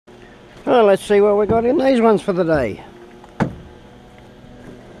Well, let's see what we got in these ones for the day.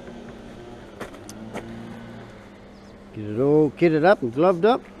 Get it all kitted up and gloved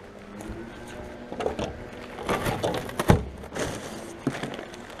up.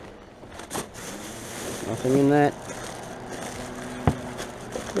 Nothing in that.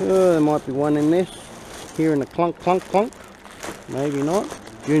 Oh, there might be one in this. Here in the clunk, clunk, clunk. Maybe not.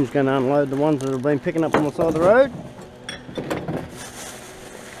 June's going to unload the ones that have been picking up on the side of the road.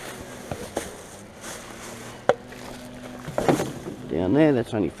 Down there,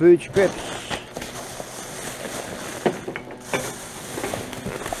 that's only food scraps.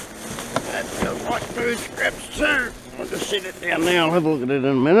 That's got like food scraps too. I'll just set it down there, I'll have a look at it in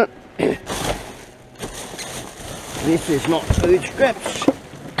a minute. This is not food scraps.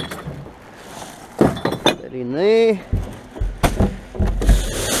 Put that in there.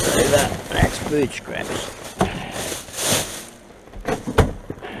 That's food scraps.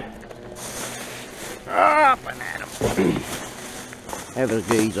 Up and at 'em. Have a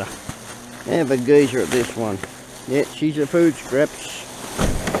geezer. Have a geezer at this one. Yeah, she's a food scraps.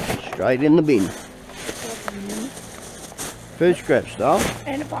 Straight in the bin. Food scraps, though.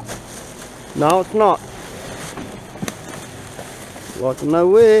 And a bottle. No, it's not. Like to know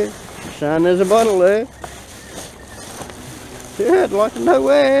where. She's saying there's a bottle there. Yeah, I'd like to know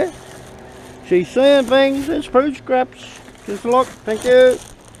where. She's saying things. There's food scraps. Just look. Thank you.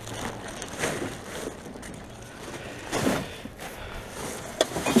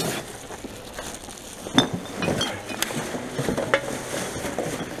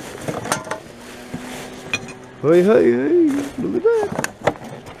 Hey, hey, hey, look at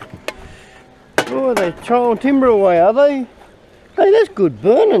that. Oh, they're throwing timber away, are they? Hey, that's good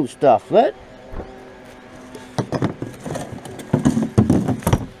burning stuff, that.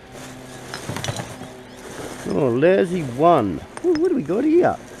 Oh, lousy one. Oh, what do we got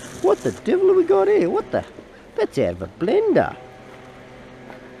here? What the devil have we got here? What the? That's out of a blender.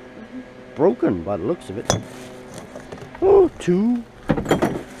 Broken by the looks of it. Oh, two.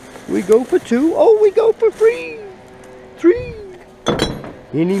 We go for two. Oh, we go for three. Three.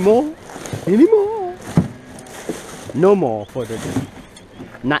 Any more? Any more? No more for the day.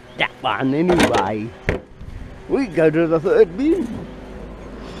 Not that one anyway. We go to the third bin.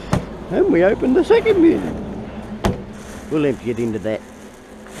 And we open the second bin. We'll empty it into that.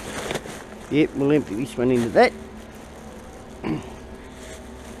 Yep, we'll empty this one into that.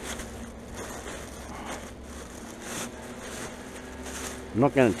 I'm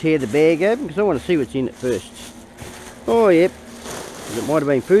not going to tear the bag open because I want to see what's in it first. Oh, yep. It might have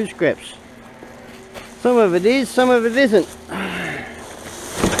been food scraps. Some of it is, some of it isn't.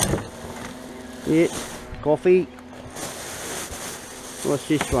 Yep. Coffee. What's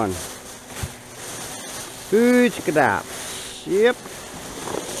this one? Food scraps. Yep.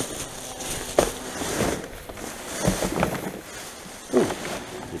 Ooh,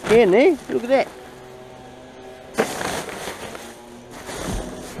 there's a can there. Look at that.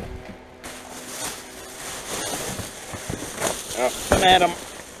 Up and at 'em.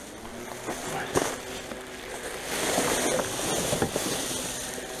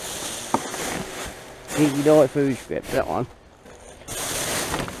 Easy diet food scraps, that one.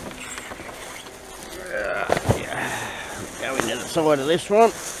 Go into the side of this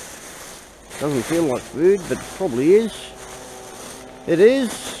one. Doesn't feel like food, but it probably is. It is.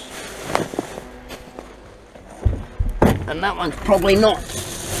 And that one's probably not.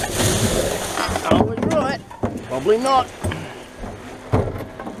 I was right. Probably not.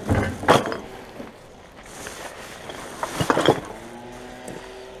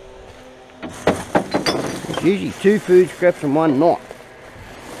 It's usually two food scraps and one not.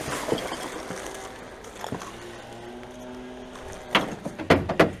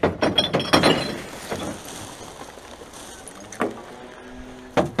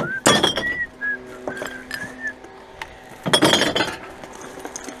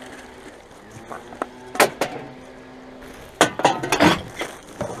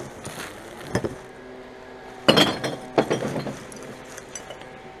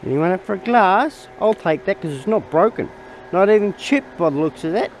 Anyone up for a glass? I'll take that because it's not broken. Not even chipped by the looks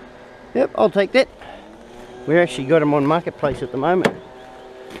of that. Yep, I'll take that. We actually got them on Marketplace at the moment.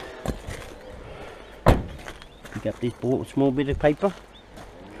 Pick up this small bit of paper.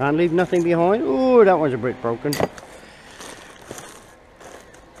 Can't leave nothing behind. Oh, that one's a bit broken.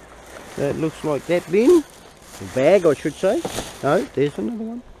 That looks like that bin. A bag, I should say. No, there's another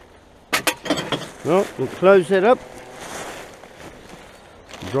one. Well, we'll close that up.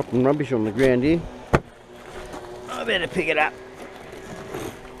 Dropping rubbish on the ground here. I better pick it up.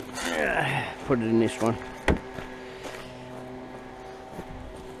 Put it in this one.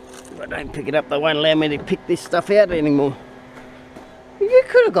 I don't pick it up, they won't allow me to pick this stuff out anymore. You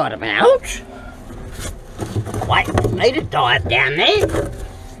could have got him out. Wait for me to dive down there.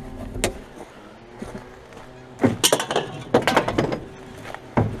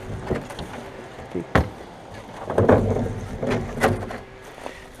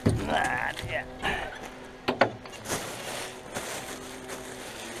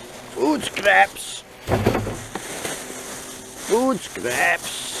 Food scraps. Food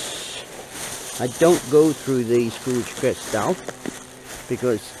scraps. I don't go through these food scraps now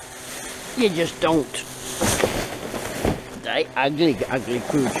because you just don't. They ugly, ugly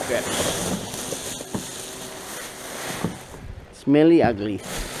food scraps. Smelly ugly.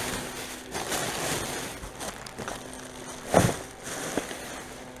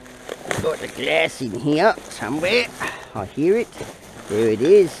 Got the glass in here somewhere. I hear it. There it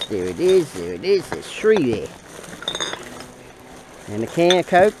is, there it is, there it is. There's 3 there. And a can of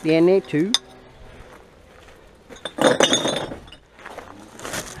Coke down there too.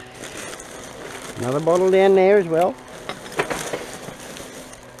 Another bottle down there as well.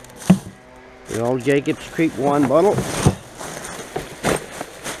 The old Jacob's Creek wine bottle.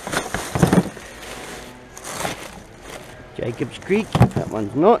 Jacob's Creek, that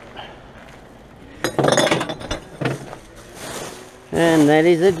one's not. And that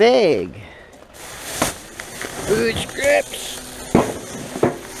is a bag. Food scraps.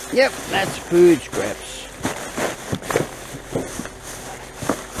 Yep, that's food scraps.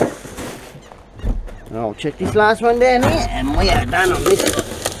 I'll check this last one down here and we are done on this.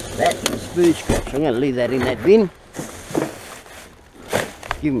 That is food scraps. I'm going to leave that in that bin.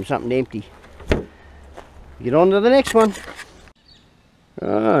 Give them something empty. Get on to the next one.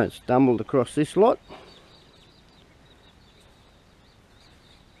 Alright, stumbled across this lot.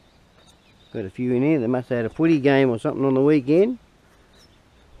 Got a few in here. They must have had a footy game or something on the weekend.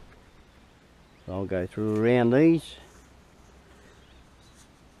 So I'll go through around these.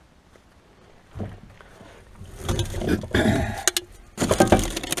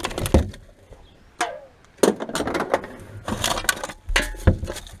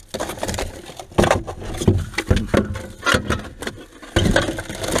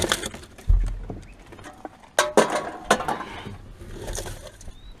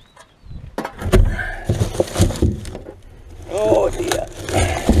 Oh dear.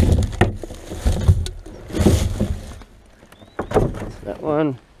 That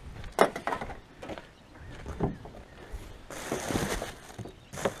one.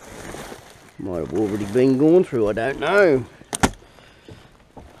 Might have already been gone through, I don't know.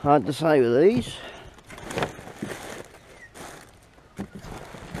 Hard to say with these.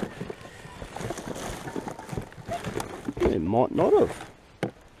 It might not have.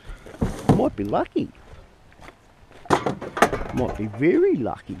 Might be lucky. Might be very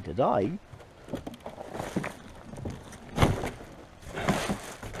lucky today.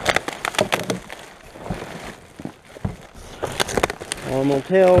 Time will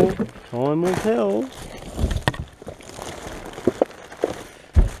tell. Time will tell.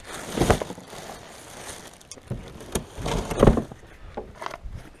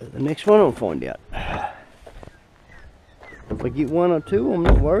 The next one I'll find out. If I get 1 or 2, I'm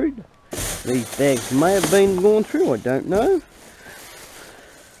not worried. These bags may have been gone through, I don't know.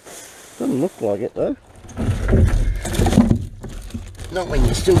 Doesn't look like it though. Not when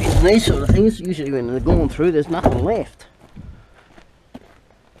you're still getting these sort of things. Usually when they're gone through there's nothing left.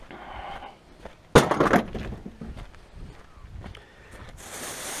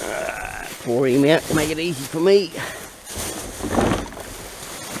 Pour him out to make it easy for me.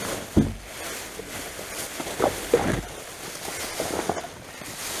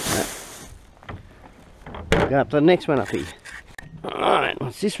 Go up to the next one up here. Alright,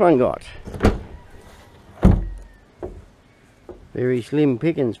 what's this one got? Very slim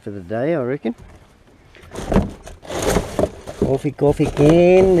pickings for the day, I reckon. Coffee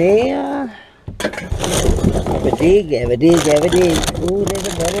can there. Have a dig, have a dig, have a dig. Oh, there's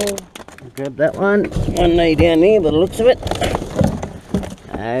a bottle. Grab that one. One there down there by the looks of it.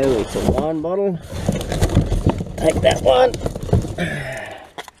 Oh, it's a wine bottle. Take that one.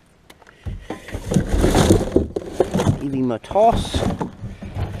 Give him a toss.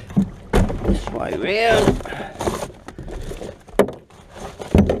 This way round.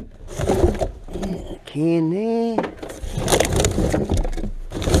 A can there.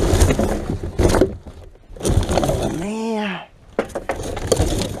 One there.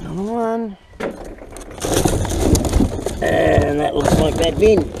 Another one. And that looks like that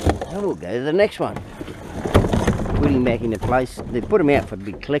bin. So we'll go to the next one. Put him back into place. They put him out for to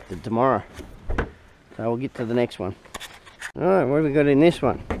be collected tomorrow. So we'll get to the next one. Alright, what have we got in this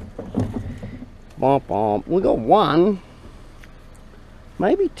one? bom, bom. We got one,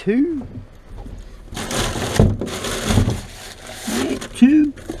 maybe two. Yeah,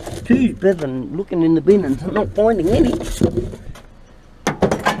 two. Two's better than looking in the bin and not finding any.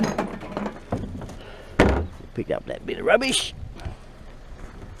 Pick up that bit of rubbish.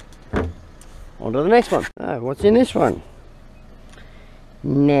 On to the next one. Oh, what's in this one?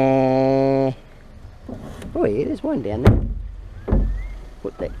 Nah. Oh yeah, there's one down there.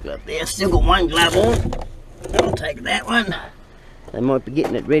 Put that glove there. Still got one glove on. I'll take that one. They might be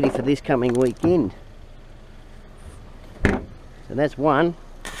getting it ready for this coming weekend. So that's one.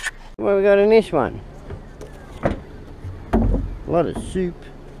 What have we got in this one? A lot of soup.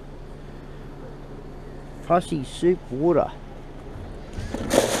 Fussy soup water.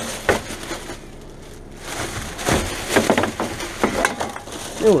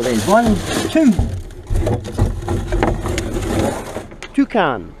 Oh, there's one, two.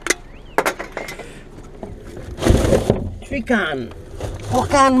 Two-can. Three-can.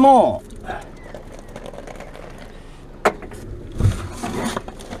 Four-can more.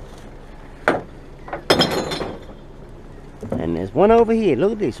 And there's one over here.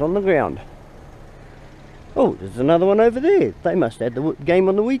 Look at this on the ground. Oh, there's another one over there. They must have the game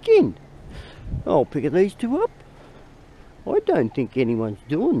on the weekend. I'll pick these two up. I don't think anyone's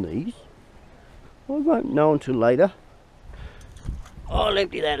doing these. I won't know until later. I'll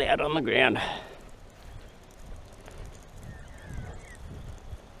empty that out on the ground.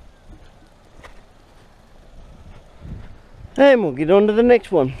 And we'll get on to the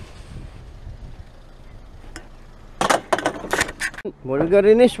next one. What have we got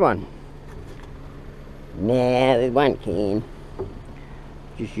in this one? Nah, there's one can.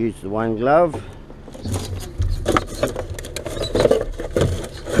 Just use the one glove.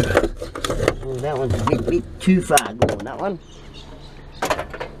 Oh, that one's a bit too far gone, that one.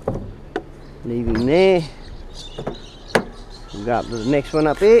 Leave him there. We'll go up to the next one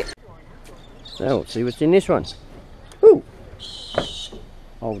up here. So we'll see what's in this one. Ooh!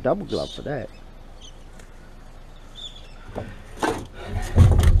 Oh, double glove for that.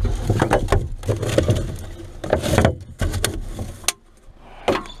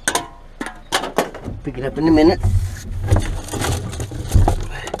 Pick it up in a minute.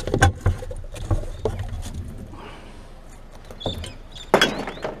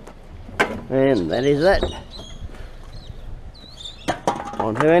 And that is that.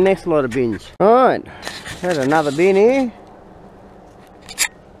 On to our next lot of bins. Alright, had another bin here.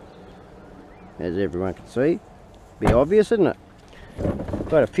 As everyone can see. Bit obvious, isn't it?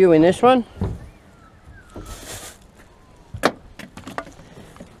 Got a few in this one.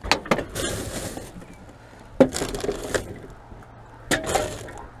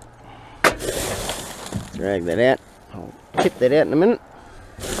 Drag that out. I'll tip that out in a minute.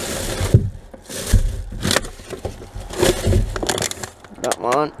 Come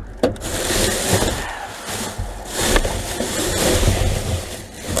on.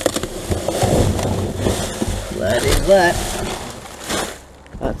 That is that.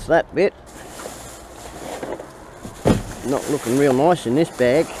 That's that bit. Not looking real nice in this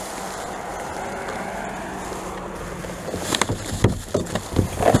bag.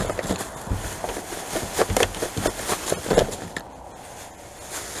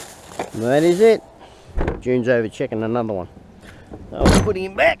 That is it. June's over checking another one. I'll put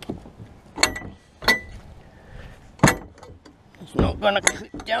him back. It's not going to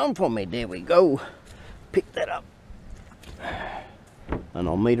clip down for me. There we go. Pick that up. And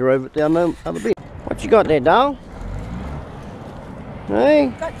I'll meet her over at the other bit. What you got there, doll?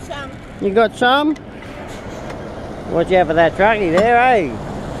 Hey? Got some. You got some? Watch out for that truckie there, eh?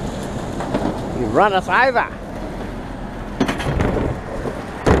 You run us over.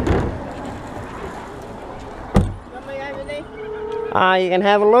 You can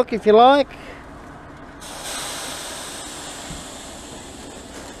have a look if you like.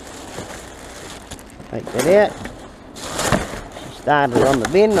 Take that out. She started on the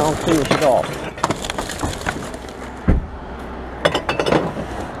bin, I'll finish it off.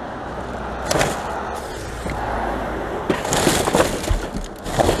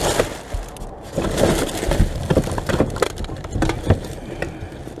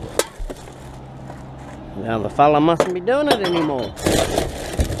 Now the fella mustn't be doing it anymore.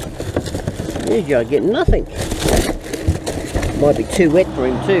 These guys get nothing. Might be too wet for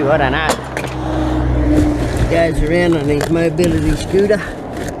him too, I don't know. He goes around on his mobility scooter.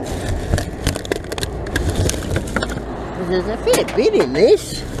 There's a fair bit in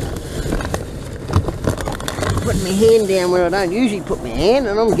this. Putting my hand down where I don't usually put my hand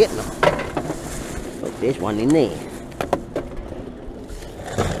and I'm getting them. Look, there's one in there.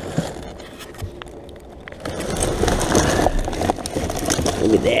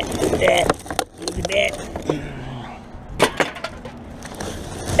 at that. Look at that.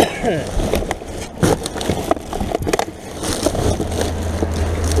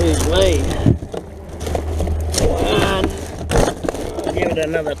 There's lead. One. Give it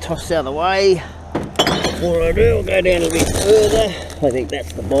another toss out of the way. Before I do, I'll go down a bit further. I think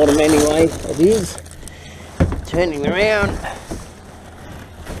that's the bottom anyway. It is. Turning around.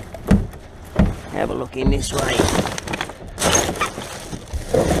 Have a look in this way.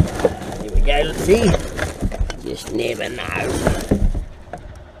 Here we go, let's see. Just never know.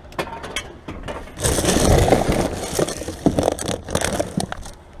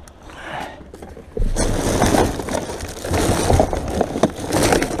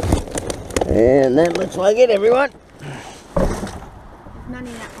 And that looks like it, everyone. None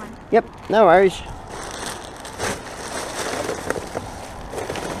in that one. Yep, no worries.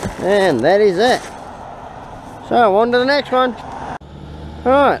 And that is it. So on to the next one.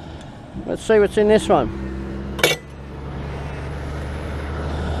 Alright, let's see what's in this one.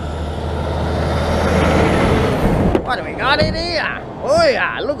 What do we got in here? Oh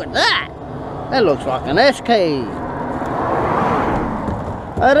yeah, look at that. That looks like an S key.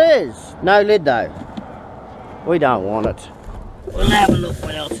 It is. No lid though. We don't want it. We'll have a look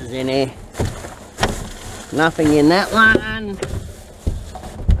what else is in here. Nothing in that one.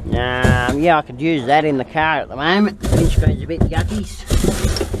 Yeah, I could use that in the car at the moment. Windscreen's a bit yuckies.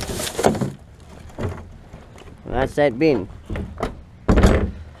 That's that bin.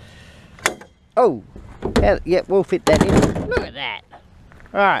 Oh, yeah, we'll fit that in. Look at that.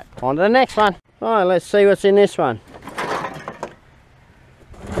 Alright, on to the next one. Alright, let's see what's in this one.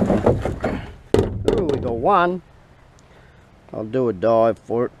 Ooh, we got one. I'll do a dive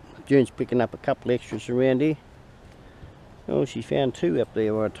for it. June's picking up a couple extras around here. Oh, she found two up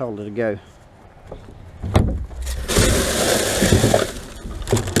there where I told her to go.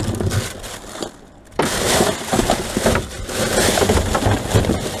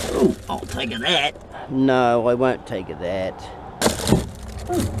 Oh, I'll take of that. No, I won't take of that.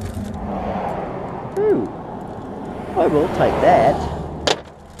 Oh, I will take that.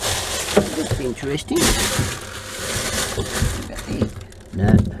 That's interesting.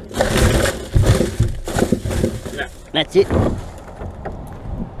 No. That's it.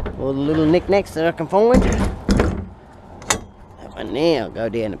 All the little knickknacks that I can find. That one there, I'll go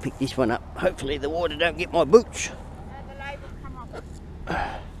down and pick this one up. Hopefully the water don't get my boots. The label come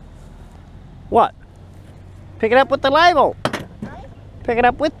off. What? Pick it up with the label. No? Pick it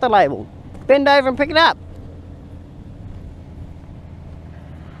up with the label. Bend over and pick it up.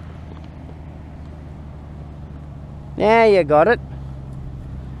 Now you got it.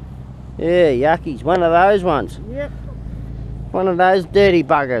 Yeah, yuckies. One of those ones. Yep. One of those dirty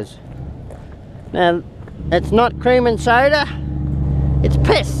buggers. Now, it's not cream and soda. It's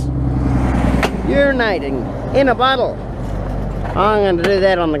piss. Urinating in a bottle. I'm going to do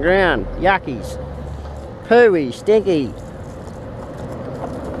that on the ground. Yuckies. Pooey, stinky.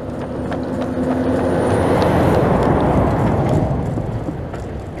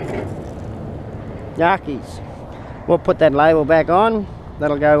 Yuckies. We'll put that label back on.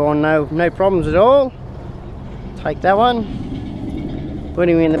 That'll go on no problems at all. Take that one. Put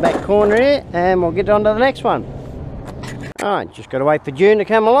him in the back corner here and we'll get on to the next one. Alright, just got to wait for June to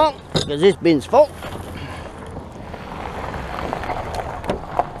come along because this bin's full.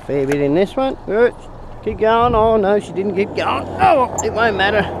 Fair bit in this one. Good. Keep going. Oh no, she didn't keep going. Oh, it won't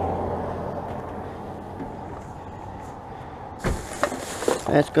matter.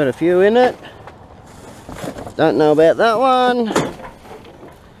 That's got a few in it. Don't know about that one.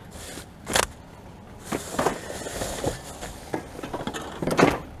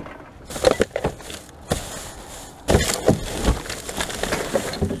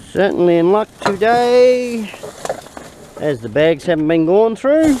 Certainly in luck today, as the bags haven't been gone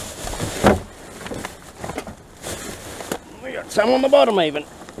through. We got some on the bottom even.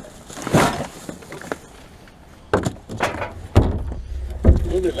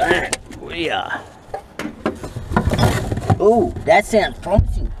 Look at that. We are. Oh, that sounds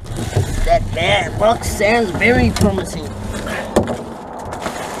promising. That bag box sounds very promising.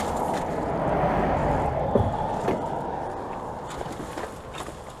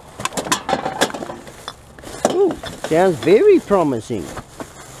 Ooh, sounds very promising.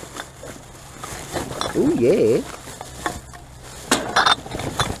 Oh yeah.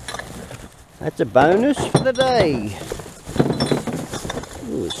 That's a bonus for the day.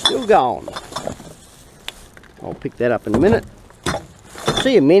 Ooh, it's still going. I'll pick that up in a minute. I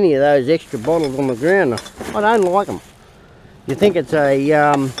see many of those extra bottles on the ground. I don't like them. You think it's a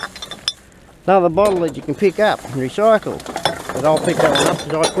another bottle that you can pick up and recycle. But I'll pick that one up as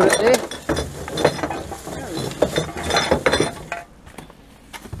I put it there.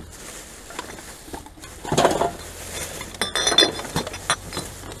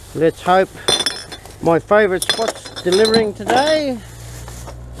 Let's hope my favourite spot's delivering today.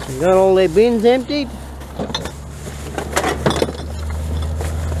 They've got all their bins emptied.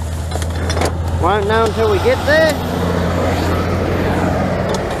 Won't know until we get there.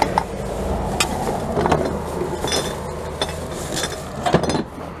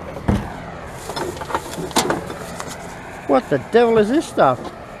 What the devil is this stuff?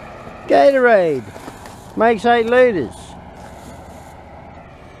 Gatorade. Makes 8 litres.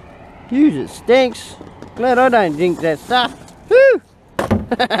 Use it stinks. Glad I don't drink that stuff. Woo!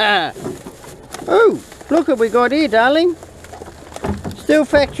 Oh, look what we got here, darling. Still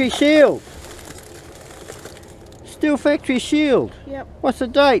factory sealed. Still factory sealed. Yep. What's the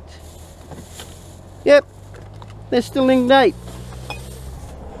date? Yep, they're still in date.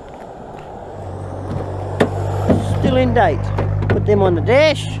 Still in date. Put them on the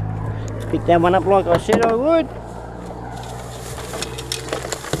dash. Pick that one up like I said I would.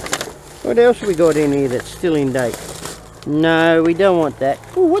 What else have we got in here that's still in date? No, we don't want that.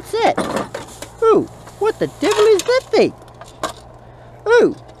 Oh, what's that? Oh, what the devil is that thing?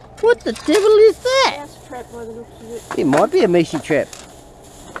 Oh, what the devil is that? That's a trap by the looks of it. It might be a meaty trap.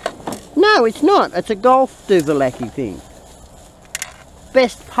 No, it's not. It's a golf doovalaki thing.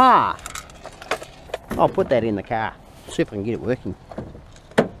 Best par. I'll put that in the car. See if I can get it working.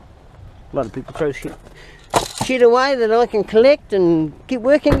 A lot of people throw shit away that I can collect and get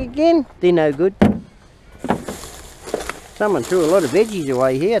working again. They're no good. Someone threw a lot of veggies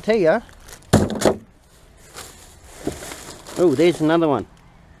away here, I tell you. Oh, there's another one.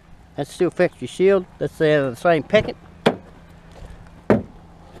 That's still factory sealed. That's the same packet.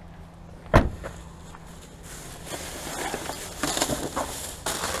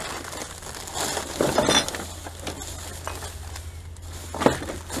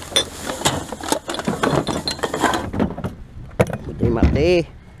 Put them up there.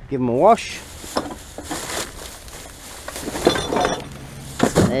 Give them a wash.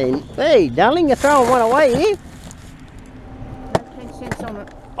 And, hey, darling, you're throwing one away here. 10 cents on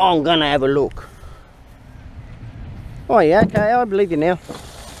it. I'm gonna have a look. Oh yeah, okay, I believe you now.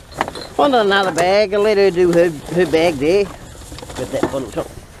 Find another bag. I'll let her do her bag there. Get that bottom top.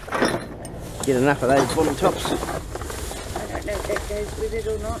 Get enough of those bottom tops. I don't know if that goes with it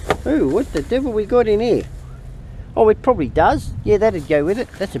or not. Ooh, what the devil we got in here? Oh, it probably does. Yeah, that'd go with it.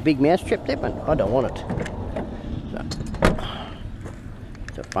 That's a big mouse trap, that one. I don't want it. So,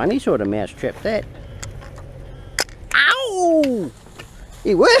 it's a funny sort of mouse trap, that. Ow!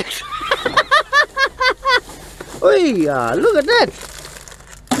 It works! Oi, look at that!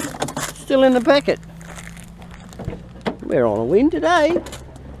 Still in the packet. We're on a win today.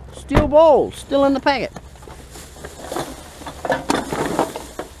 Steel balls, still in the packet.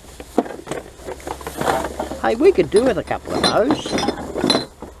 Hey, we could do with a couple of those.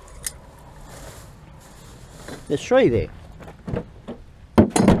 There's 3 there.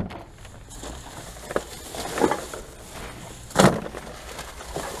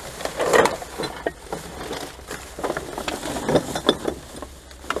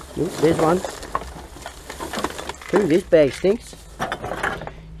 There's 1. 2, this bag stinks.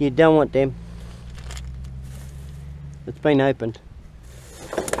 You don't want them. It's been opened.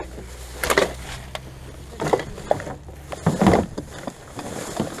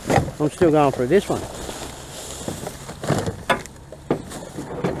 I'm still going through this one.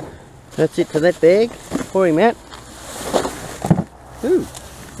 That's it to that bag. Pour him out. Ooh,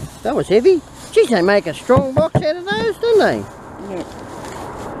 that was heavy. Geez, they make a strong box out of those, don't they? Yeah.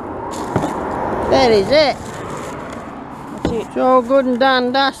 That is it. That's it. It's all good and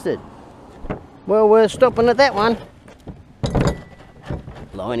done dusted. Well, we're stopping at that one.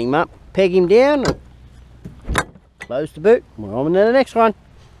 Line him up, peg him down, and close the boot. We're on to the next one.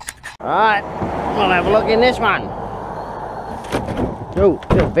 Alright, we'll have a look in this one. Oh,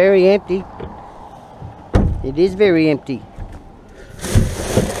 it's very empty. It is very empty.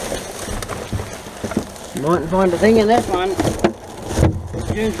 Mightn't find a thing in this one.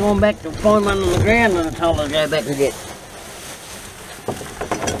 Just going back to find one on the ground and I told her to go back and get.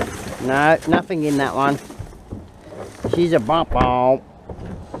 No, nothing in that one. She's a bump on.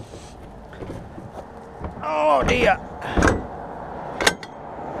 Oh dear.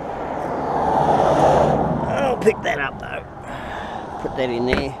 I'll pick that up though. Put that in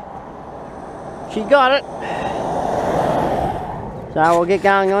there. She got it. So we'll get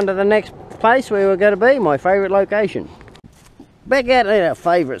going on to the next place where we're going to be, my favourite location. Back out at our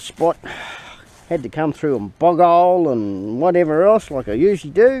favourite spot. Had to come through a bog hole and whatever else like I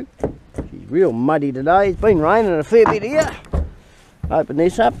usually do. She's real muddy today. It's been raining a fair bit here. Open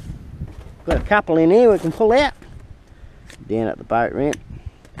this up. Got a couple in here we can pull out. Down at the boat ramp.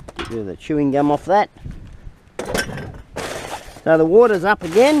 Get rid of the chewing gum off that. So the water's up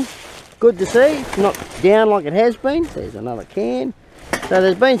again. Good to see. It's not down like it has been. There's another can. So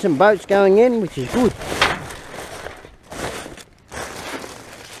there's been some boats going in, which is good.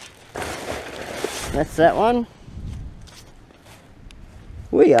 That's that one.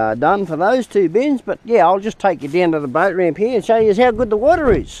 We are done for those two bins, but yeah, I'll just take you down to the boat ramp here and show you how good the water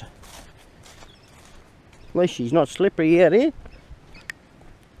is. At least she's not slippery out here.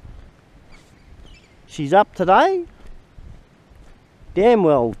 She's up today. Damn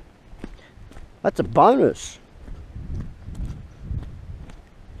well, that's a bonus.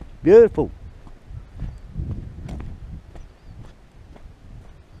 Beautiful.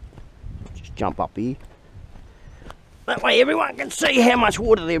 Just jump up here. That way everyone can see how much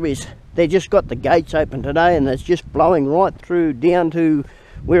water there is. They just got the gates open today and it's just blowing right through down to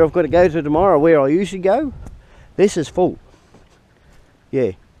where I've got to go to tomorrow, where I usually go. This is full.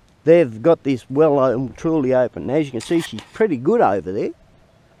 Yeah, they've got this well truly open. As you can see, she's pretty good over there.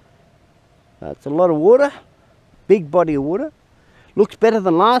 That's a lot of water. Big body of water. Looks better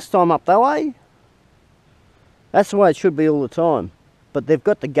than last time up that way. That's the way it should be all the time. But they've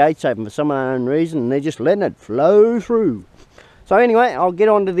got the gates open for some unknown reason and they're just letting it flow through. So anyway, I'll get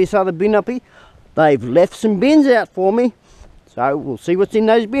on to this other bin uppy. They've left some bins out for me. So we'll see what's in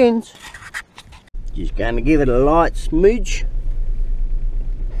those bins. Just going to give it a light smudge.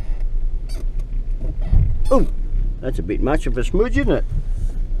 Oh, that's a bit much of a smudge, isn't it?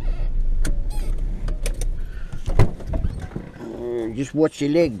 Just watch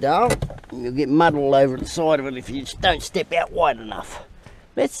your leg, darling. You'll get mud all over the side of it if you just don't step out wide enough.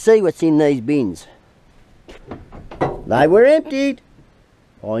 Let's see what's in these bins. They were emptied.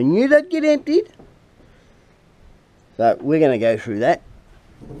 I knew they'd get emptied. So we're going to go through that.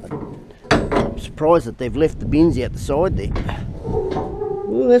 I'm surprised that they've left the bins out the side there.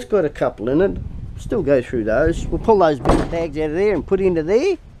 Well, that's got a couple in it. Still go through those. We'll pull those bin bags out of there and put into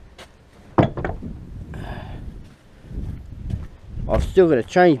there. I've still got to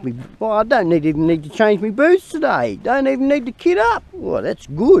change me. Well, I don't even need to change my boots today. Don't even need to kit up. Well, that's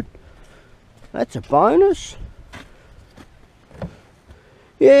good. That's a bonus.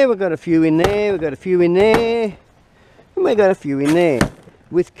 Yeah, we've got a few in there. We've got a few in there. And we've got a few in there.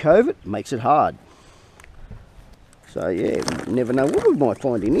 With COVID, it makes it hard. So yeah, we never know what we might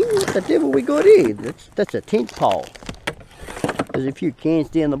find in here. What the devil we got here? That's a tent pole. There's a few cans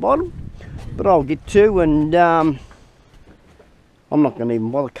down the bottom. But I'll get to and I'm not going to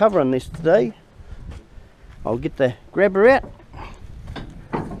even bother covering this today. I'll get the grabber out.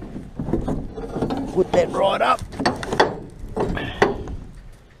 Put that right up.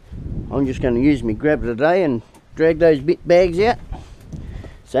 I'm just going to use my grabber today and drag those bit bags out.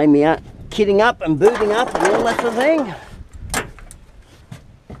 Save me out kitting up and booting up and all that sort of thing.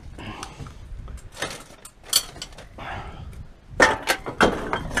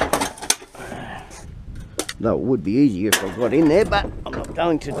 Though it would be easier if I got in there, but I'm not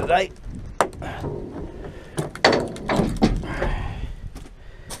going to today.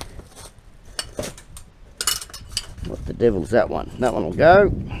 What the devil's that one? That one will go.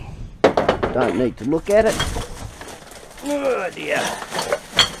 Don't need to look at it. Oh dear.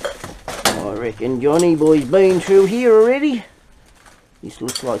 I reckon Johnny boy's been through here already. This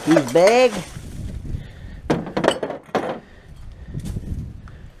looks like his bag.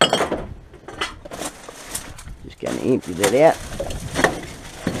 Going to empty that out.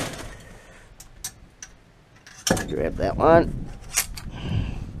 Grab that one.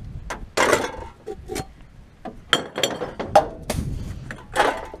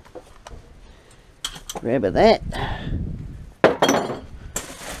 Grab that.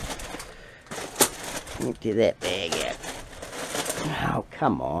 Empty that bag out. Oh,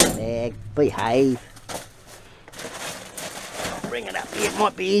 come on, bag. Behave. Bring it up here. It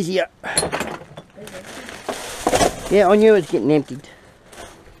might be easier. Yeah, I knew it was getting emptied.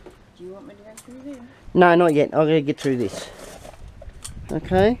 Do you want me to go through there? No, not yet. I've got to get through this.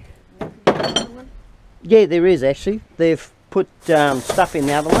 Okay. Yeah, there is actually. They've put stuff in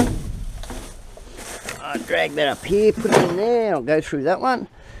the other one. I'll drag that up here, put it in there. I'll go through that one.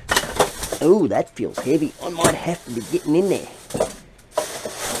 Oh, that feels heavy. I might have to be getting in there.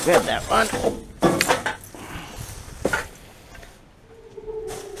 Grab that one.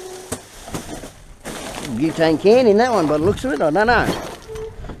 Butane can in that one by the looks of it, I don't know.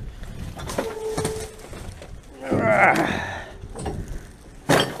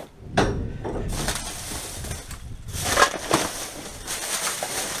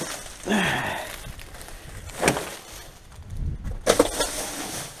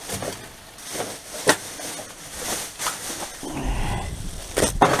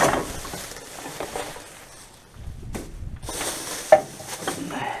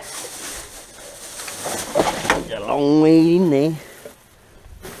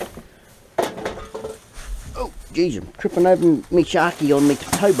 geez, I'm tripping over me sharky on me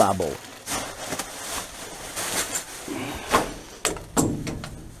tow bar ball.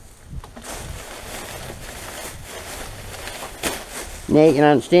 Now you can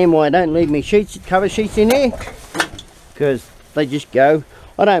understand why I don't leave me sheets, cover sheets in there, because they just go.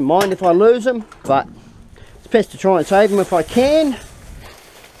 I don't mind if I lose them, but it's best to try and save them if I can.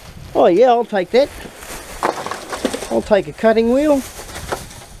 Oh yeah, I'll take that. I'll take a cutting wheel,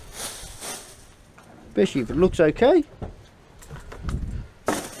 especially if it looks okay.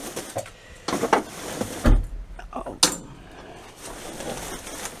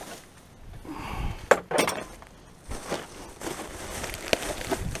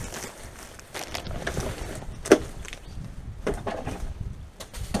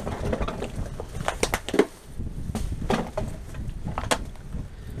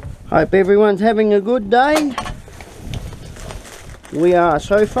 Hope everyone's having a good day. We are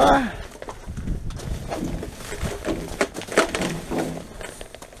so far.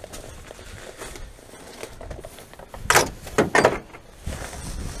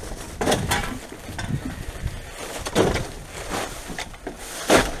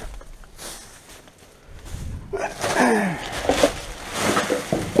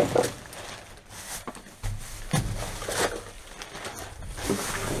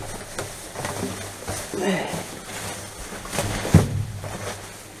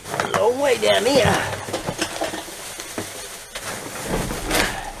 Long way down here.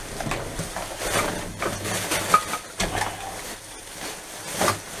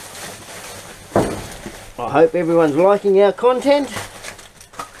 I hope everyone's liking our content.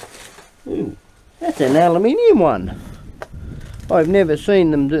 Ooh, that's an aluminium one. I've never seen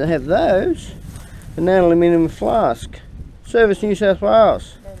them have those. An aluminium flask. Service New South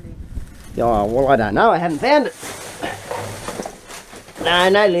Wales. Oh, well, I don't know. I haven't found it. No,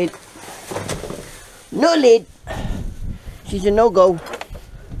 no lid. No lid. She's a no-go.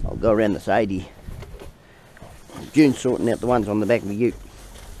 I'll go around the side here. June's sorting out the ones on the back of the ute.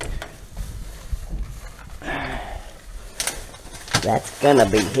 That's gonna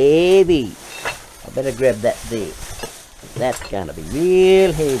be heavy. I better grab that there. That's gonna be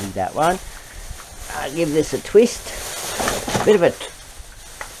real heavy, that one. I'll give this a twist. Bit of a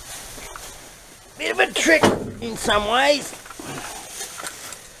trick in some ways.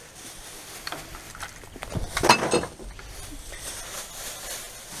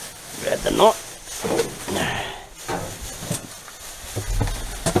 Grab the knot.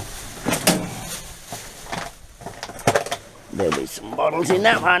 There'll be some bottles in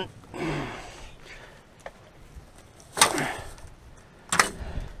that one.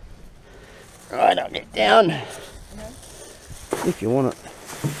 Right, I'll get down. If you want it.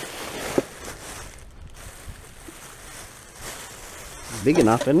 Big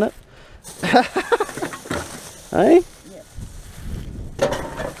enough, isn't it? Hey?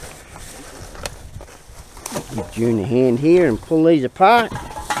 Give June a hand here and pull these apart.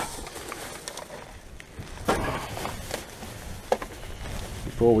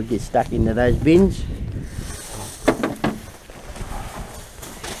 Before we get stuck into those bins.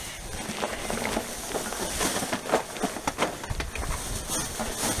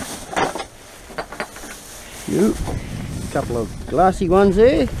 Yep. A couple of glassy ones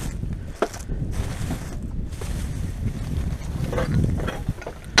there.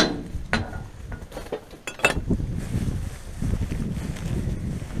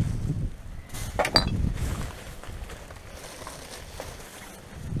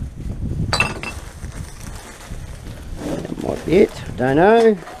 It, don't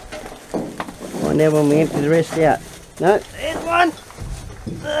know. Find out when we empty the rest out. No, there's one.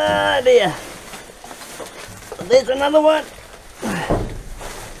 Ah, dear. There's another one.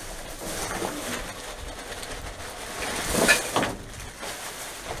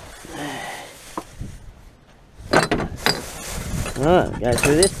 Alright, go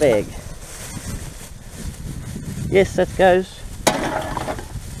through this bag. Yes, that goes.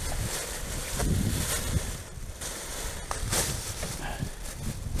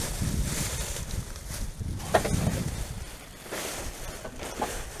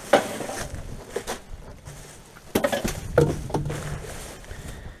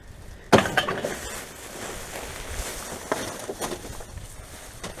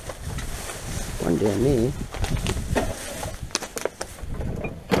 One down there.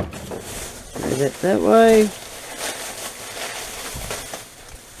 Throw that way.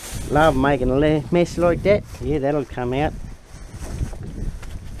 Love making a mess like that. Yeah, that'll come out.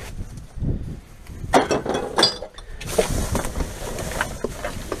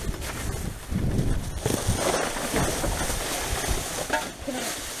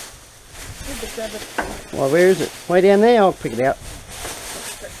 Well, where is it? Way down there? I'll pick it out.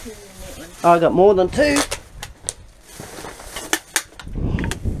 Got 2 in that one. I got more than 2.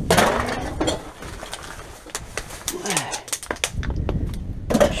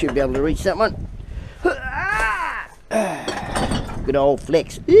 Should be able to reach that one. Good old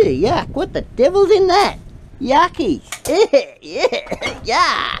flex. Ew, yuck. What the devil's in that? Yucky. Yeah,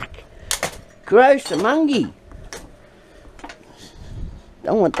 yuck. Gross amungy.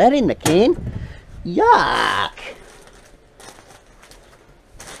 Don't want that in the can. Yuck.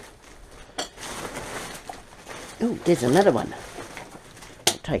 Oh, there's another one.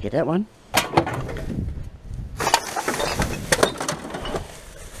 I'll take it, that one.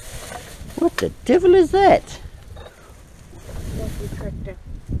 What the devil is that? Lovely tractor,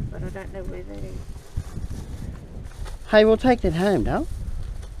 but I don't know where that is. Hey, we'll take that home, Dale.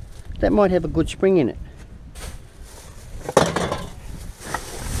 That might have a good spring in it.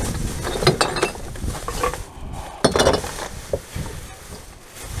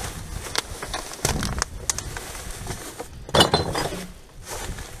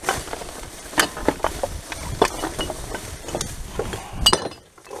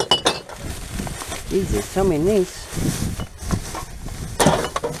 Geez, there's some in this.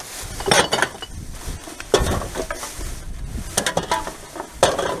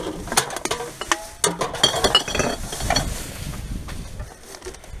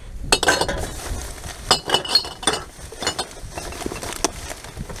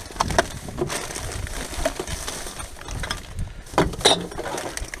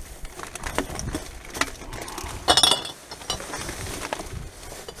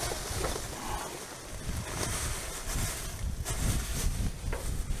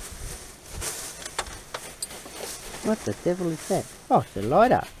 What the devil is that? Oh, it's a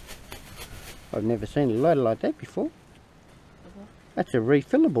lighter. I've never seen a lighter like that before. That's a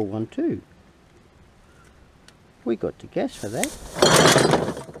refillable one too. We got the gas for that.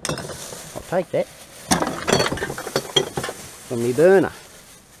 I'll take that. From my burner.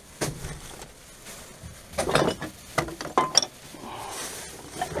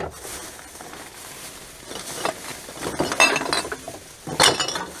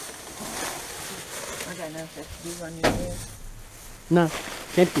 I don't know if that's the one in there. No,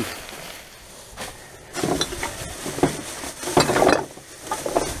 it's empty.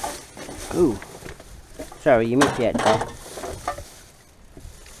 Ooh. Sorry, you missed out, Dad.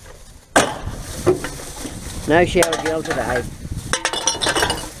 No shower gel today.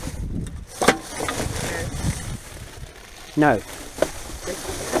 No.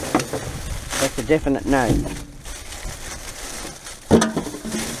 That's a definite no.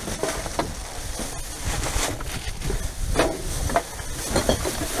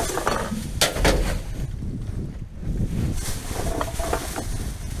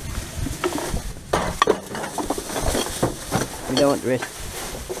 We don't want the rest.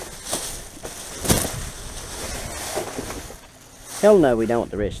 Hell no, we don't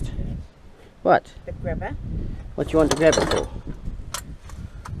want the rest. What? The grabber. What you want to grab it for?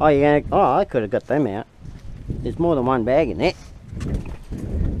 Oh, you're gonna... Oh, I could have got them out. There's more than one bag in there.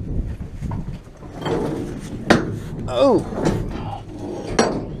 Oh!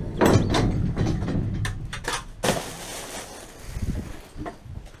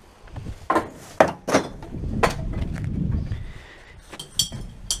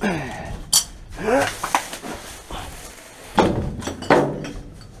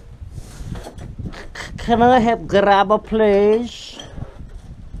 Can I have grabber, please?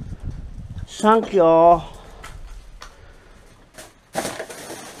 Thank you. So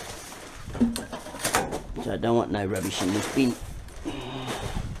I don't want no rubbish in this bin.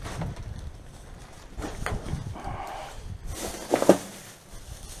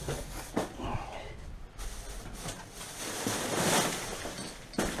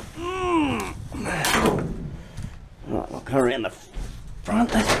 Right, we'll come around the front.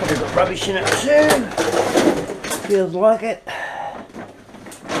 That's probably got rubbish in it too. Feels like it.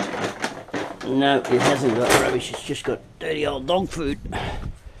 No, it hasn't got rubbish. It's just got dirty old dog food.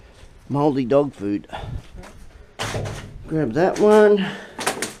 Mouldy dog food. Grab that one.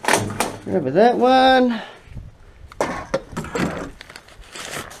 Grab that one.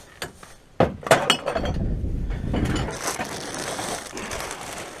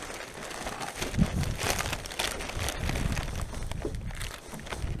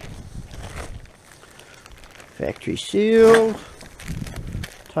 Factory sealed.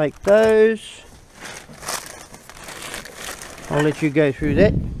 Take those. I'll let you go through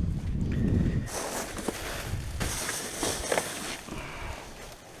that.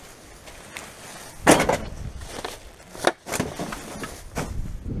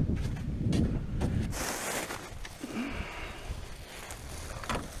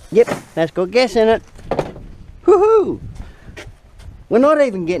 Yep, that's got gas in it. Woohoo! We're not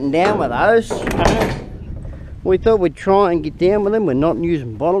even getting down with those. We thought we'd try and get down with them. We're not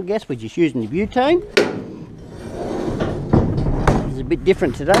using bottle gas, we're just using the butane. It's a bit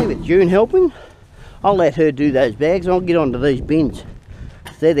different today with June helping. I'll let her do those bags. I'll get onto these bins.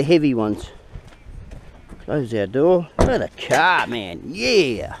 They're the heavy ones. Close our door. Look at the car, man.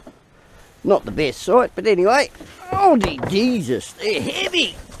 Yeah. Not the best sight, but anyway. Oh, Jesus, they're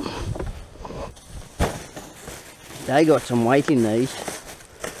heavy. They got some weight in these.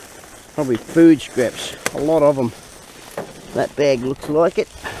 Probably food scraps. A lot of them. That bag looks like it.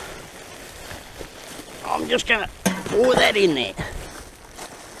 I'm just going to pour that in there.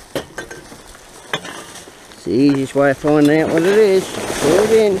 It's the easiest way of finding out what it is. Pour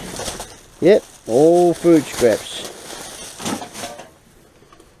it in. Yep, all food scraps.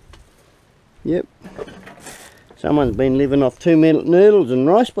 Yep. Someone's been living off 2 minute noodles and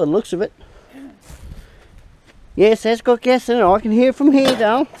rice by the looks of it. Yes, that's got gas in it. I can hear it from here,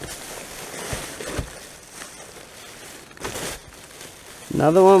 Dale.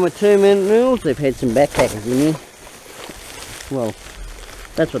 Another one with 2 minute noodles. They've had some backpackers in here. Well,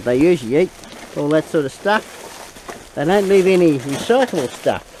 that's what they usually eat. All that sort of stuff. They don't leave any recyclable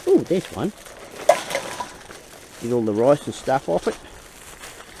stuff. Oh, there's one. Get all the rice and stuff off it.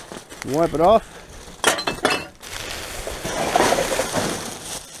 Wipe it off.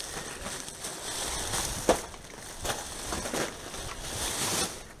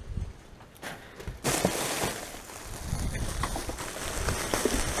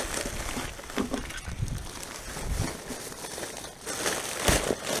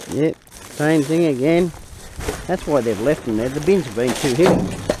 Yep, same thing again. That's why they've left them there. The bins have been too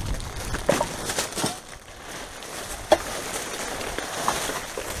heavy.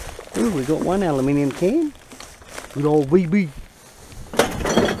 Ooh, we got one aluminium can. Good old BB.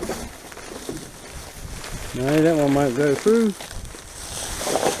 No, that one won't go through.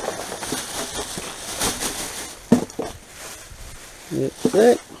 Yep,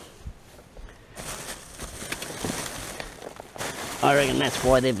 that. I reckon that's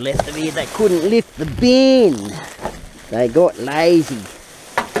why they've left it here. They couldn't lift the bin. They got lazy.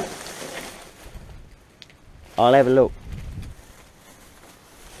 I'll have a look.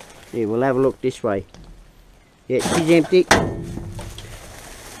 Yeah, we'll have a look this way. Yeah, she's empty.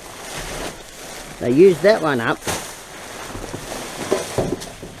 They used that one up.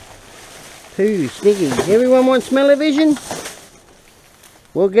 Too sneaky. Everyone want smell-o-vision?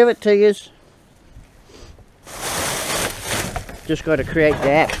 We'll give it to yous. Just got to create the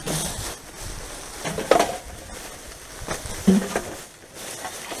app.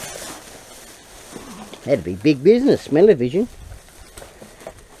 That'd be big business, smell-o-vision.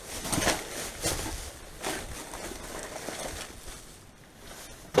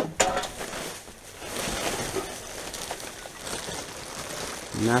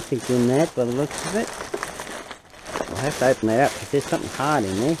 Nothing in that by the looks of it. I'll have to open that up because there's something hard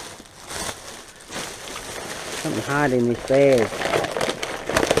in there. Something hard in this bag.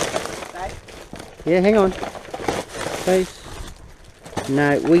 Yeah, hang on. Please.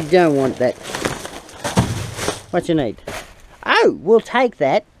 No, we don't want that. What you need? Oh, we'll take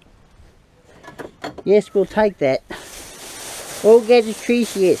that. Yes, we'll take that. All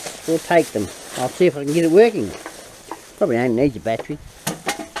gadgetries, yes, we'll take them. I'll see if I can get it working. Probably only needs a battery.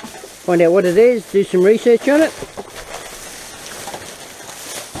 Find out what it is, do some research on it.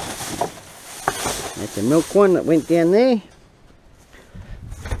 That's a milk one that went down there.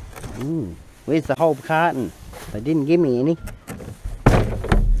 Ooh, where's the whole carton? They didn't give me any.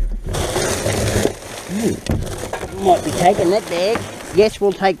 Ooh, might be taking that bag. Yes,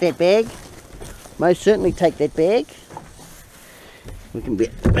 we'll take that bag. Most certainly take that bag. We can be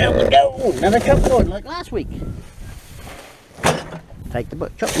able to go. Ooh, another chopping board like last week. Take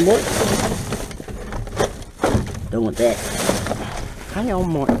the chopping board. Don't want that. Hey, I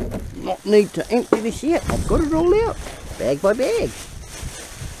might not need to empty this yet. I've got it all out, bag by bag.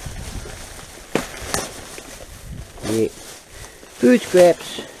 Yeah. Food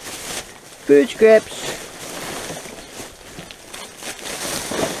scraps. Food scraps.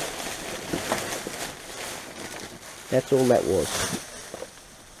 That's all that was.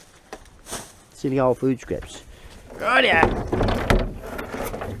 Silly old food scraps. Right out.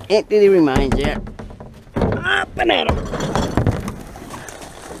 Empty the remains out. Up and at 'em.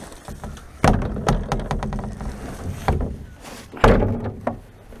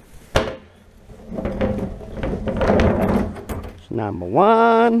 It's number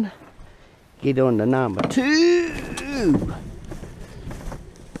one. Get on to number two.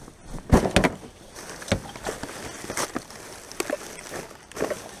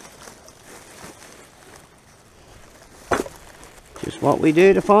 Just what we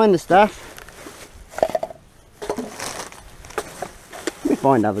do to find the stuff. We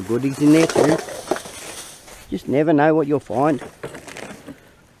find other goodies in there too. Just never know what you'll find.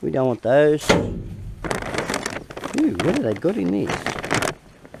 We don't want those. Ooh, what have they got in this?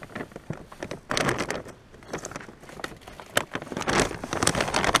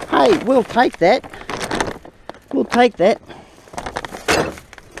 Hey, we'll take that. We'll take that.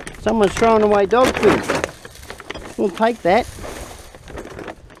 Someone's throwing away dog food. We'll take that.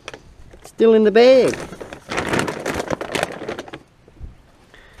 Still in the bag.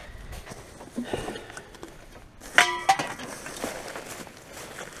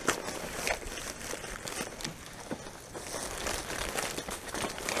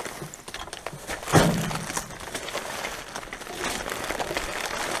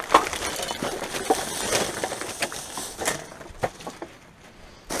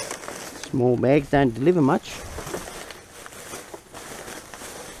 Small bags don't deliver much.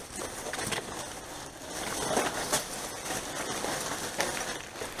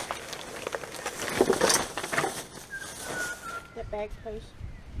 That bag, please.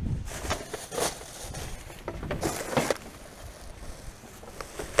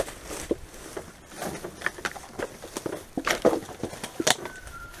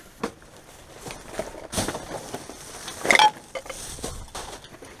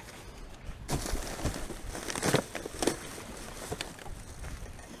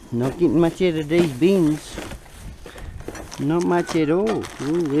 Not getting much out of these bins. Not much at all.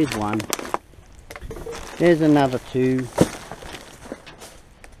 Ooh, there's one. There's another two.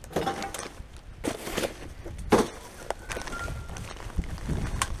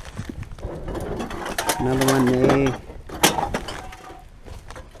 Another one there.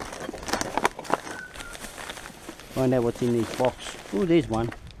 Find out what's in this box. Oh, there's one.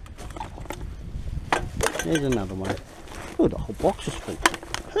 There's another one. Oh, the whole box is full.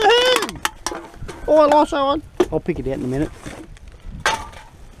 Oh, I lost that one. I'll pick it out in a minute.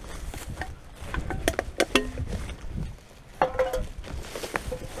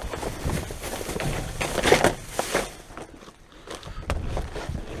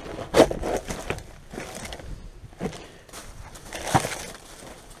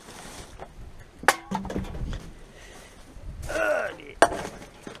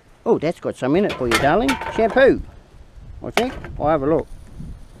 Oh, that's got some in it for you, darling. Shampoo, I think. I'll have a look.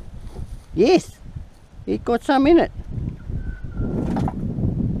 Yes, it got some in it.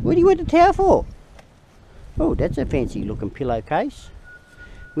 What do you want the towel for? Oh, that's a fancy looking pillowcase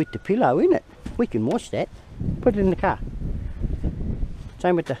with the pillow in it. We can wash that. Put it in the car.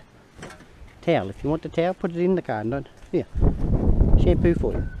 Same with the towel. If you want the towel, put it in the car. Not here. Shampoo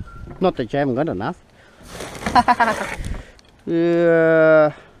for you. Not that you haven't got enough.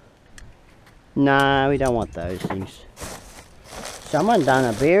 No, we don't want those things. Someone done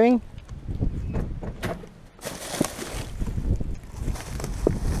a bearing.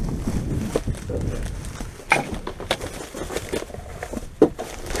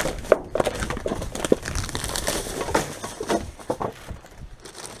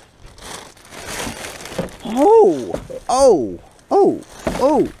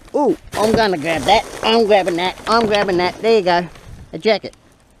 Oh, I'm gonna grab that. I'm grabbing that. There you go. A jacket.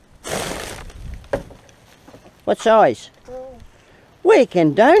 What size? We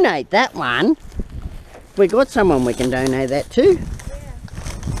can donate that one. We got someone we can donate that to. Yeah.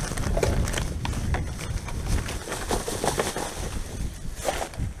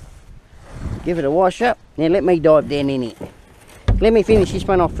 Give it a wash up. Now let me dive down in it. Let me finish this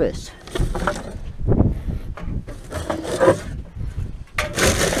one off first.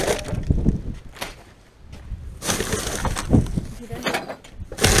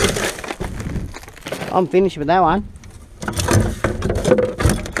 I'm finished with that one.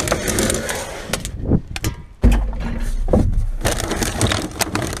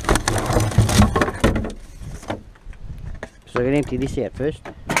 So I'm going to empty this out first.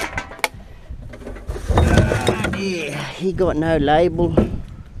 Yeah, he got no label.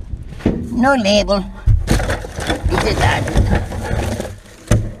 No label. He did that.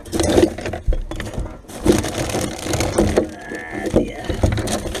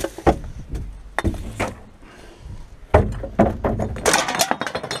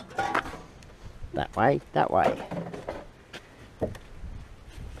 That way.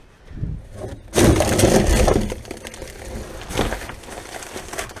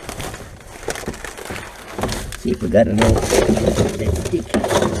 See if we got it all. That's thick.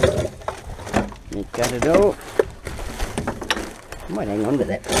 We got it all. I might hang on to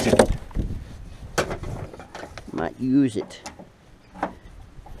that for a second. Might use it.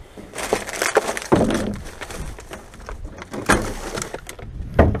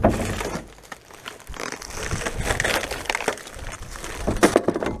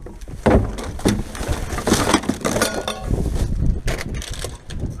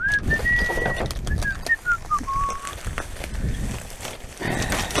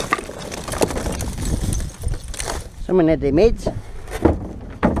 Someone had their meds.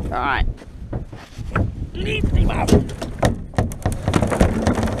 Alright. Lift him up.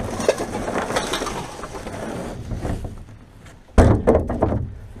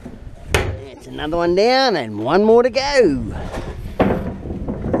 That's another one down and one more to go.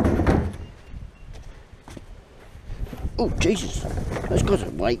 Oh Jesus, that's got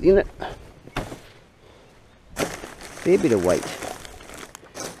some weight in it. Fair bit of weight.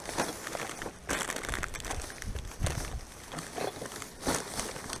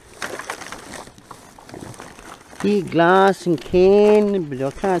 Here, glass and can, but I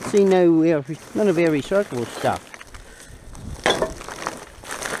can't see none of our recyclable stuff.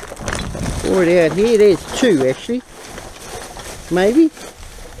 Pour it out here. There's two actually. Maybe?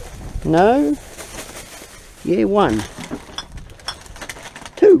 No? Yeah, one.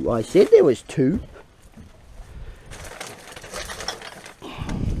 Two, I said there was two.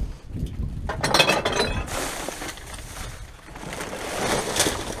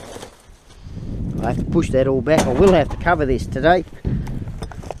 I have to push that all back. I will have to cover this today.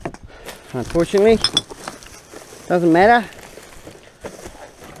 Unfortunately, doesn't matter.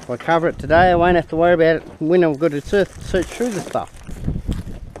 If I cover it today, I won't have to worry about it when I've got to search through the stuff.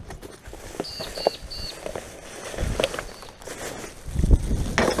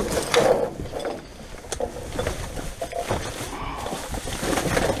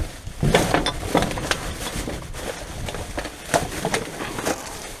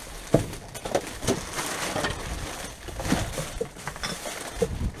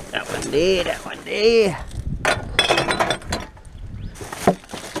 That one there.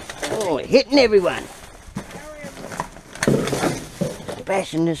 Oh, hitting everyone.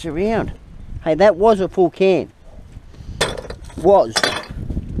 Bashing this around. Hey, that was a full can. Was.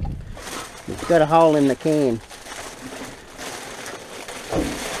 It's got a hole in the can.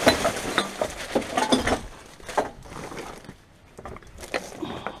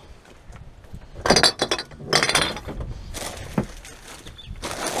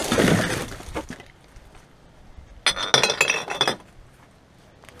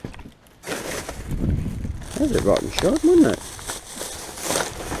 That was a rotten shot, wasn't it?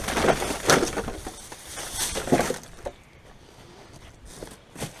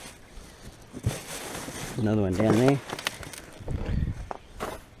 Another one down there.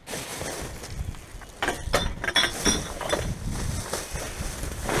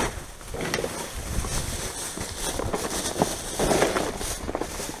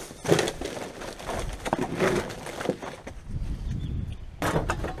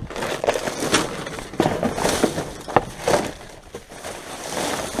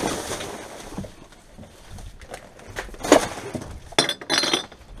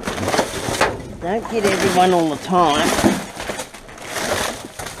 Don't get everyone all the time.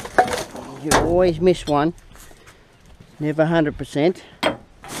 You always miss one. Never 100%.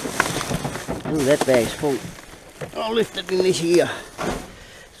 Oh, that bag's full. I'll lift it in this here.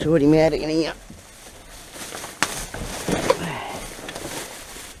 Sort him out in here.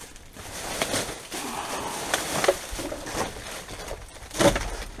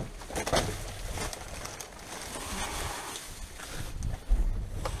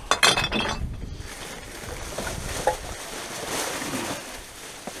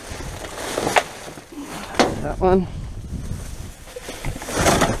 That one.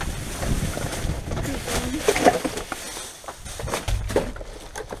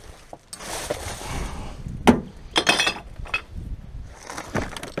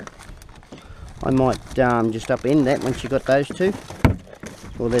 I might just upend that once you got those two.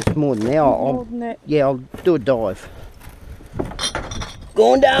 Well, there's more than that. Yeah, I'll do a dive.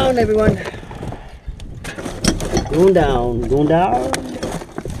 Going down, everyone. Going down, going down.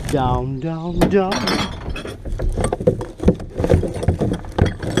 Down, down, down.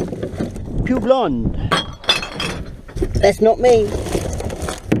 Pure blonde. That's not me.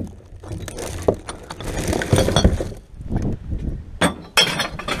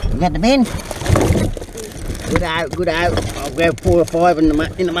 You got the bin? Good out, good out. I'll grab 4 or 5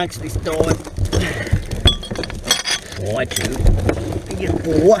 in amongst this dive. 4, 2. You get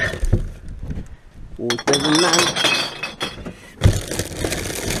 4. 4's better than none.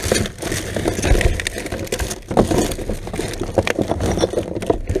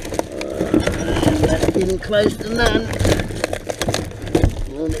 Getting close to none.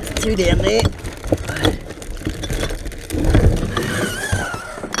 Oh, there's 2 down there.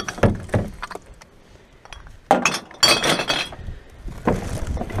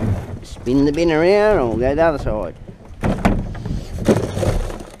 Spin the bin around and we'll go the other side.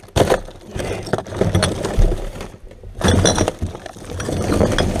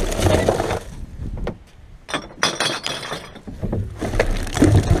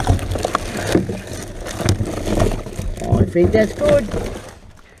 think that's good.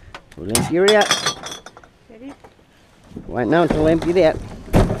 We'll empty her out. Ready? Won't know until I empty it out.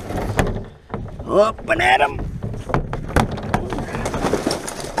 Up and at 'em.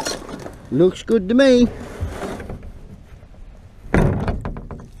 Looks good to me.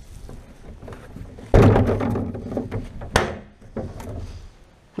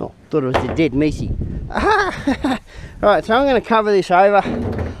 Oh, thought it was a dead measie. Right, so I'm going to cover this over.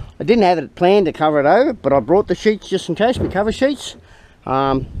 I didn't have it planned to cover it over, but I brought the sheets just in case, my cover sheets.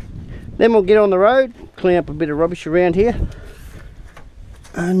 Then we'll get on the road, clean up a bit of rubbish around here.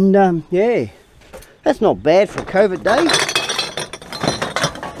 And yeah, that's not bad for a COVID day.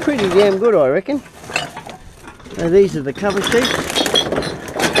 Pretty damn good, I reckon. So these are the cover sheets.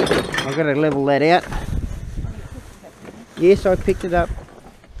 I've got to level that out. Yes, I picked it up.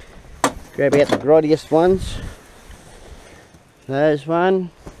 Grab out the grottiest ones. Those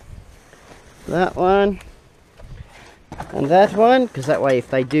one. That one. And that one. Because that way if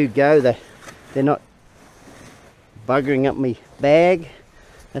they do go, they're not buggering up my bag.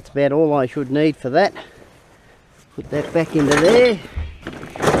 That's about all I should need for that. Put that back into there.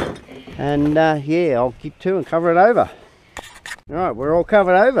 And yeah, I'll keep to and cover it over. Alright, we're all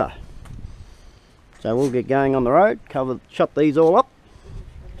covered over. So we'll get going on the road, shut these all up.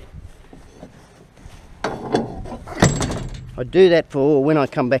 I do that for when I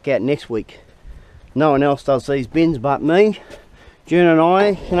come back out next week. No one else does these bins but me. June and I,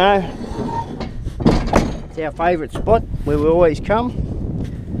 you know. It's our favourite spot where we always come.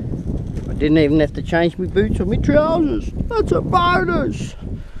 I didn't even have to change my boots or my trousers. That's a bonus.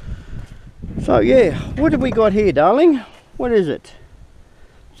 So yeah, what have we got here, darling? What is it?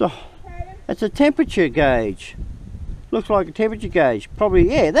 So it's a temperature gauge. Looks like a temperature gauge.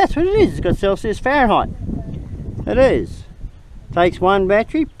 Probably, yeah, that's what it is. It's got Celsius, Fahrenheit. It is. Takes one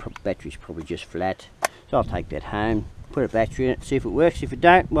battery. Battery's probably just flat. So I'll take that home, put a battery in it, see if it works. If it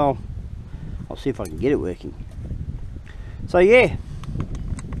don't, well, I'll see if I can get it working. So yeah,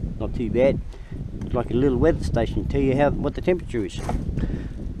 not too bad. It's like a little weather station to tell you what the temperature is.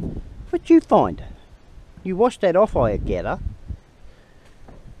 What'd you find? You washed that off, I gather.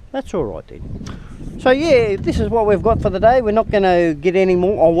 That's all right then. So yeah, this is what we've got for the day. We're not going to get any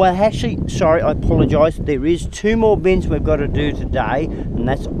more. Oh well, actually, sorry, I apologise. There is 2 more bins we've got to do today, and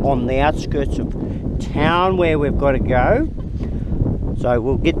that's on the outskirts of town where we've got to go. So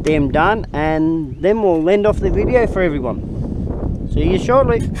we'll get them done, and then we'll end off the video for everyone. See you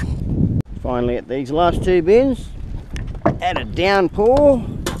shortly. Finally at these last 2 bins. Add a downpour.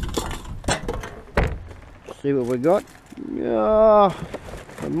 See what we got.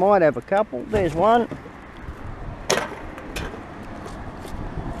 We might have a couple. There's one.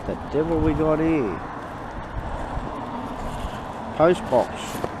 The devil we got here. Post box.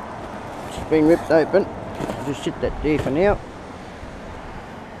 It's been ripped open. I'll just sit that there for now.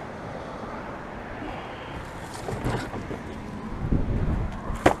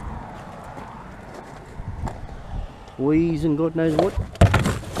 Wheeze and God knows what.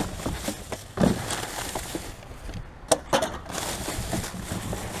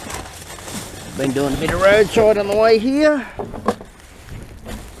 Been doing a bit of roadside on the way here.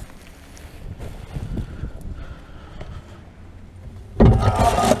 Oh,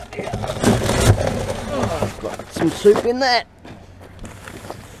 I've got some soup in that.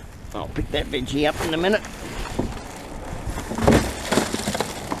 I'll pick that veggie up in a minute.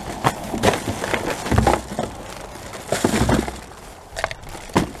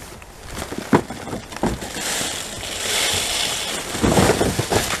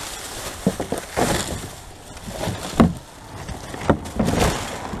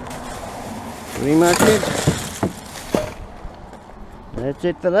 Pretty much it. That's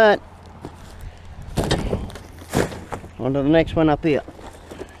it for that. On to the next one up here.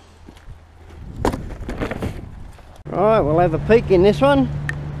 Right, we'll have a peek in this one.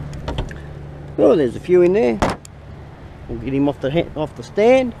 Oh, there's a few in there. We'll get him off the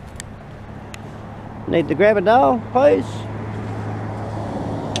stand. Need to grab a dole, please.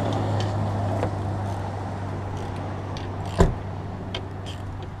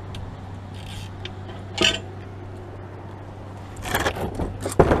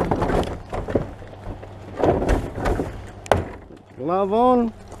 Glove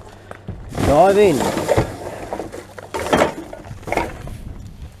on, dive in.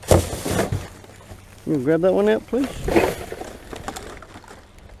 You can grab that one out, please.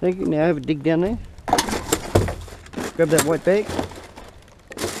 Thank you. Now have a dig down there. Grab that white bag.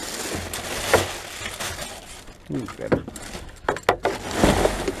 Grab it.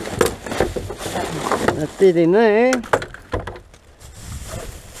 That's it in there.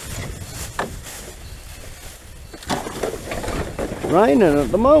 raining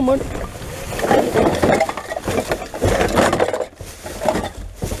at the moment.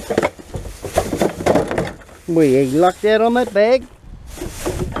 We lucked out on that bag.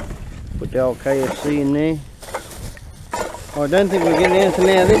 Put the old KFC in there. I don't think we're getting anything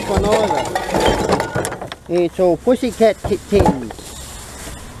out of this one either. It's all pussycat kittens.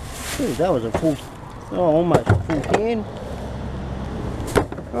 Ooh, that was a full, almost a full can.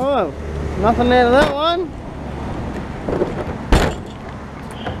 Oh, nothing out of that one.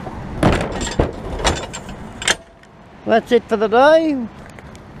 That's it for the day.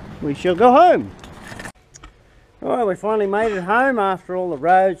 We shall go home. Alright, we finally made it home after all the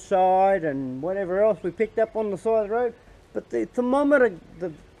roadside and whatever else we picked up on the side of the road. But the thermometer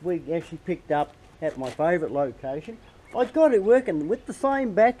that we actually picked up at my favourite location, I got it working with the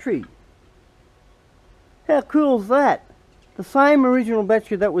same battery. How cool is that? The same original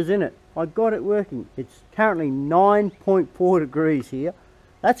battery that was in it. I got it working. It's currently 9.4 degrees here.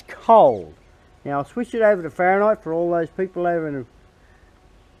 That's cold. Now I'll switch it over to Fahrenheit for all those people over in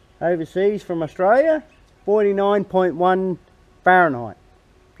overseas from Australia. 49.1 Fahrenheit.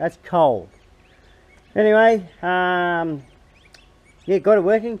 That's cold. Anyway, yeah, got it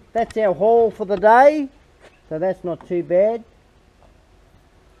working. That's our haul for the day. So that's not too bad.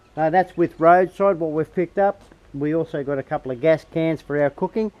 That's with roadside, what we've picked up. We also got a couple of gas cans for our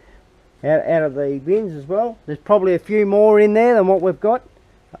cooking out of the bins as well. There's probably a few more in there than what we've got,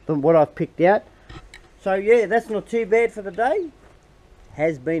 than what I've picked out. So yeah, that's not too bad for the day.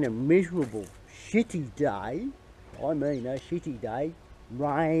 Has been a miserable, shitty day. I mean a shitty day.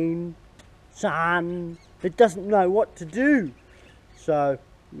 Rain, sun, it doesn't know what to do. So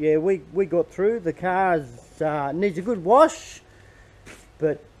yeah, we got through. The car's needs a good wash,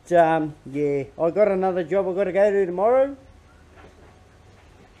 but yeah, I got another job I've got to go to tomorrow,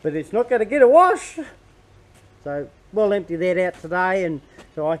 but it's not going to get a wash, so we'll empty that out today, and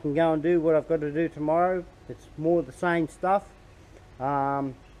so I can go and do what I've got to do tomorrow. It's more the same stuff.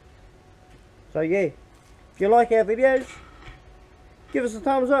 So yeah, if you like our videos, give us a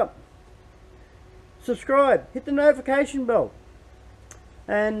thumbs up, subscribe, hit the notification bell,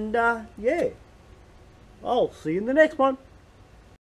 and yeah, I'll see you in the next one.